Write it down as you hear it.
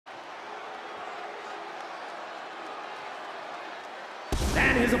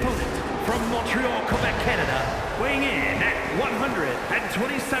his opponent from Montreal, Quebec, Canada, weighing in at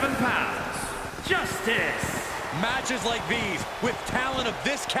 127 pounds, Justice. Matches like these, with talent of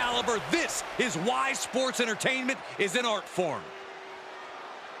this caliber, this is why sports entertainment is an art form.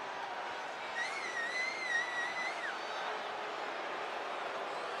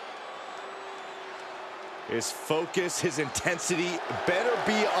 His focus, his intensity better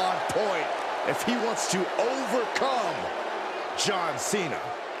be on point if he wants to overcome John Cena.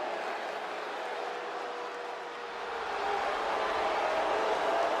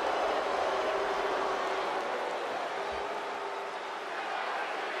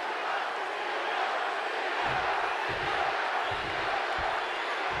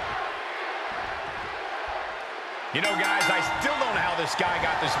 You know, guys, I still don't know how this guy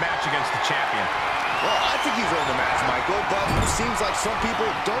got this match against the champion. Well, I think he's earned the match, Michael, but it seems like some people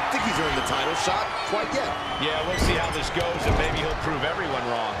don't think he's earned the title shot quite yet. Yeah, we'll see how this goes, and maybe he'll prove everyone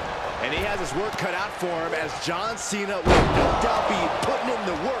wrong. And he has his work cut out for him, as John Cena will no doubt be putting in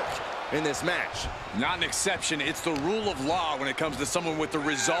the work in this match. Not an exception. It's the rule of law when it comes to someone with the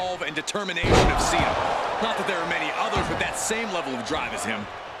resolve and determination of Cena. Not that there are many others with that same level of drive as him.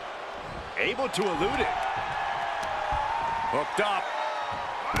 Able to elude it. Hooked up.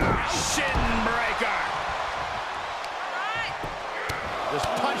 Shin breaker. Just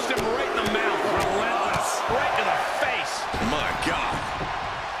punched him right in the mouth. Relentless. Right to the face. My God.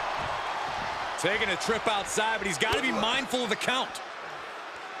 Taking a trip outside, but he's got to be mindful of the count.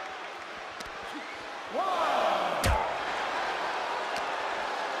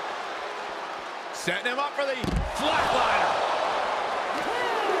 Setting him up for the flatliner.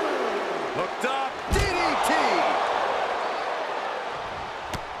 Hooked up. DDT.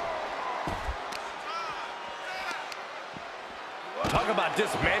 Talk about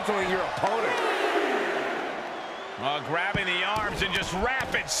dismantling your opponent. Grabbing the arms and just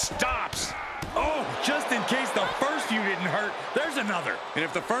rapid stops. Oh, just in case the first few didn't hurt, there's another. And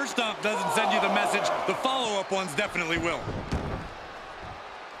if the first stomp doesn't send you the message, the follow-up ones definitely will.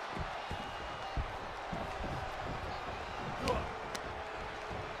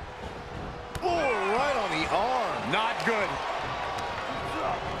 Oh, right on the arm. Not good.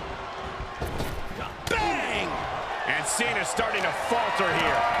 Bang! And Cena's starting to falter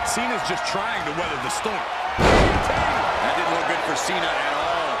here. Cena's just trying to weather the storm. That didn't look good for Cena at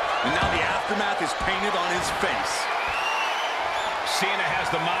all. And now the aftermath is painted on his face. Cena has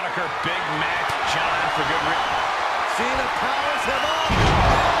the moniker Big Mac John for good reason. Cena powers him up.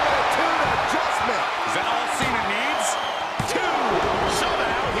 Attitude adjustment. Is that all Cena needs? Two.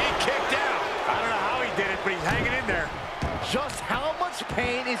 Somehow he kicked out. I don't know how he did it, but he's hanging in there. Just how much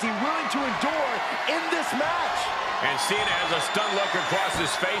pain is he willing to endure in this match? And Cena has a stunned look across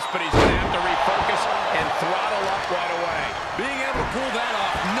his face, but he's going to have to refocus and throttle up right away. Being able to pull that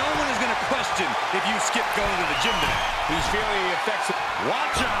off, no one is going to question if you skip going to the gym today. He's feeling the effects.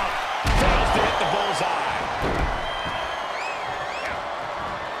 Watch out. Fails to hit the bullseye.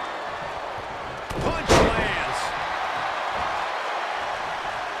 Punch lands.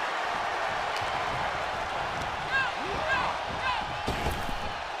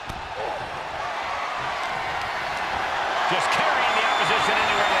 Just carrying the opposition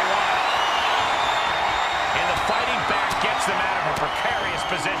anywhere they want. And the fighting back gets them out of a precarious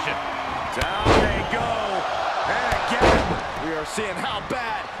position. Down they go. And again, We are seeing how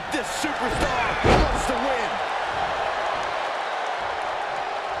bad this superstar wants to win.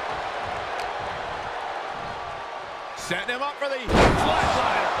 setting him up for the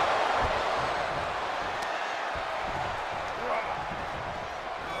flatliner.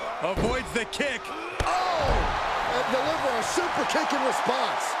 Avoids the kick. And deliver a super kick in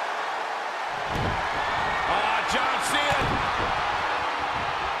response. John Cena.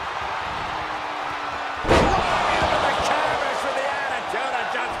 Into the canvas for the attitude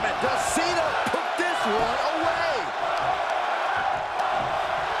adjustment. Does Cena put this one away?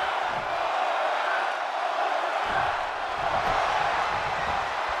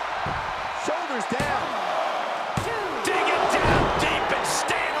 Shoulders down. Digging down deep and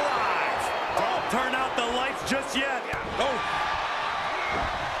staying alive. Don't turn out the lights just yet. Oh.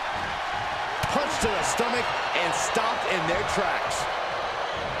 Punch to the stomach and stopped in their tracks.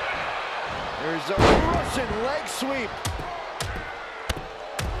 There's a Russian leg sweep.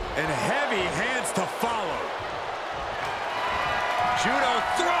 And heavy hands to follow. Judo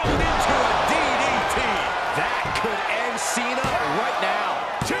thrown into a DDT. That could end Cena right now.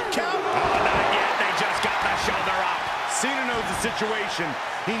 2 count. Oh, not yet. They just got the shoulder up. Cena knows the situation.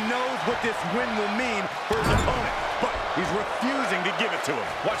 He knows what this win will mean for his opponent, but he's refusing to give it to him.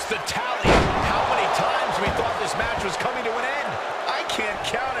 What's the tally? How many times we thought this match was coming to an end? I can't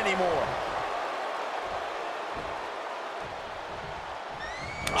count anymore.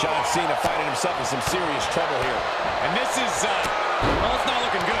 John Cena finding himself in some serious trouble here. And this is, well, it's not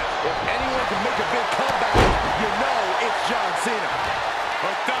looking good. If anyone can make a big comeback, you know it's John Cena.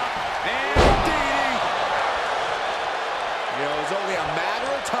 Hooked up, and DD. You know, it was only a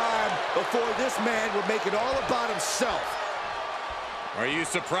matter of time before this man would make it all about himself. Are you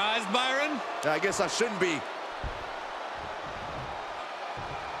surprised, Byron? I guess I shouldn't be.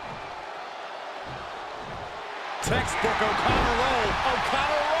 Textbook O'Connor roll.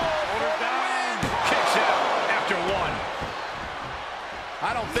 O'Connor roll. Hold her down. Kicks out after one.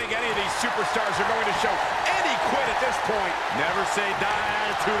 I don't think any of these superstars are going to show any quit at this point. Never say die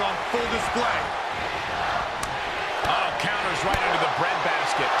attitude on full display. Oh, counters right under the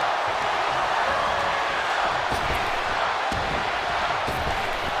breadbasket.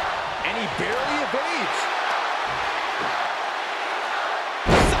 And he barely evades.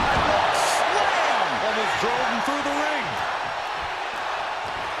 Sidewalk slam. Almost drove him through the ring.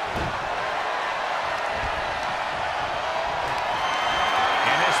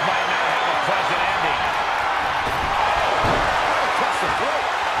 And this might not have a pleasant ending. Across the throat.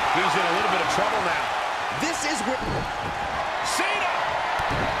 He's in a little bit of trouble now. This is where... Cena!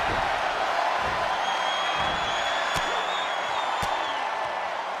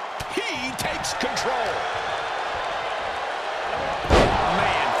 He takes control.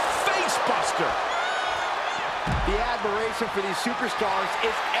 Man, face buster. The admiration for these superstars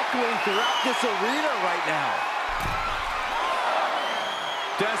is echoing throughout this arena right now.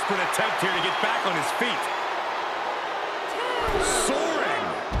 Desperate attempt here to get back on his feet. Soaring.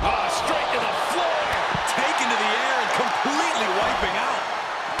 Straight to the floor. Taken to the air and completely wiping out.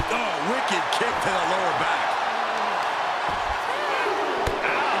 Oh, wicked kick to the lower back.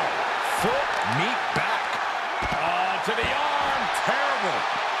 Ow. Foot meet back. To the arm. Terrible.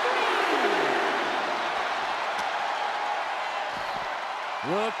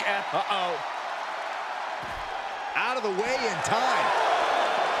 Look at... Out of the way in time.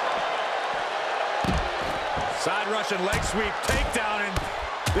 Side Russian leg sweep, takedown, and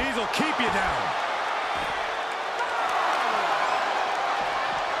these will keep you down.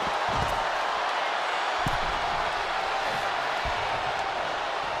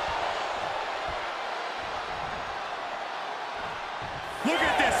 Look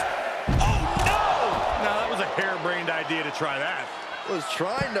at this. Oh, no! Now, that was a harebrained idea to try that. Was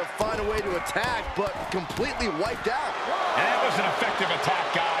trying to find a way to attack, but completely wiped out. And that was an effective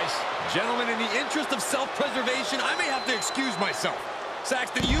attack, guys. Gentlemen, in the interest of self-preservation, I may have to excuse myself.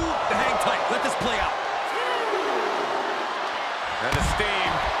 Saxton, you hang tight. Let this play out. And the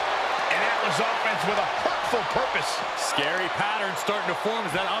steam. And that was offense with a hurtful purpose. Scary pattern starting to form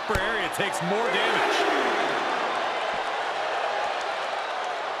as that upper area takes more damage.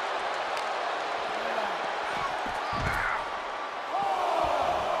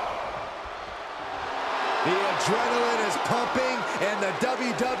 The adrenaline is pumping, and the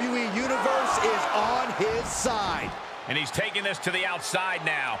WWE Universe is on his side. And he's taking this to the outside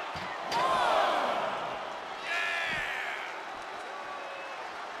now.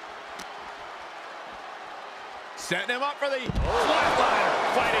 Setting him up for the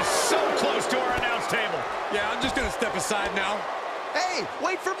Flatliner. Fight is so close to our announce table. Yeah, I'm just going to step aside now. Hey,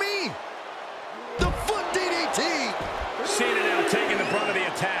 wait for me! The foot DDT! Cena now taking the brunt of the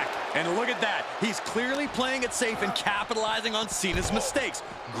attack. And look at that. He's clearly playing it safe and capitalizing on Cena's mistakes.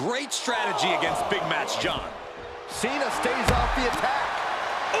 Great strategy against Big Match John. Cena stays off the attack.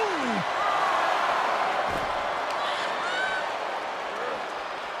 Ooh!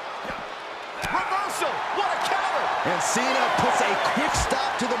 Reversal! What a counter! And Cena puts a quick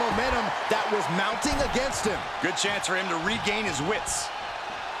stop to the momentum that was mounting against him. Good chance for him to regain his wits.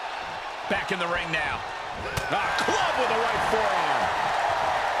 Back in the ring now. A club with the right forearm.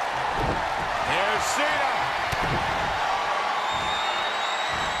 Here's Cena.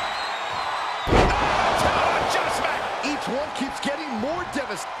 Adjustment. Each one keeps getting more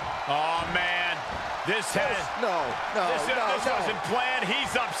devastating. Oh, man. This wasn't planned.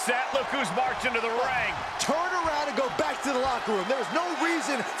 He's upset. Look who's marching to the ring. Turn around and go back to the locker room. There's no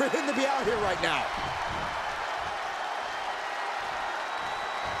reason for him to be out here right now.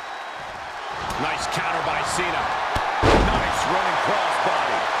 Nice counter by Cena. Nice running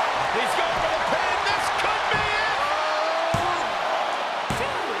crossbody. He's going for the pin. This could be it.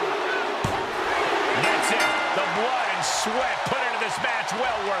 That's it. The blood and sweat put into this match.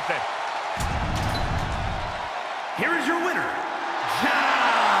 Well worth it. Here is your winner,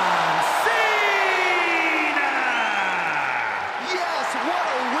 John Cena! Yes, what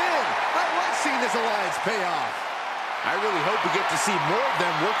a win! I like seeing this alliance pay off. I really hope we get to see more of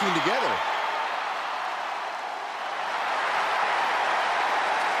them working together.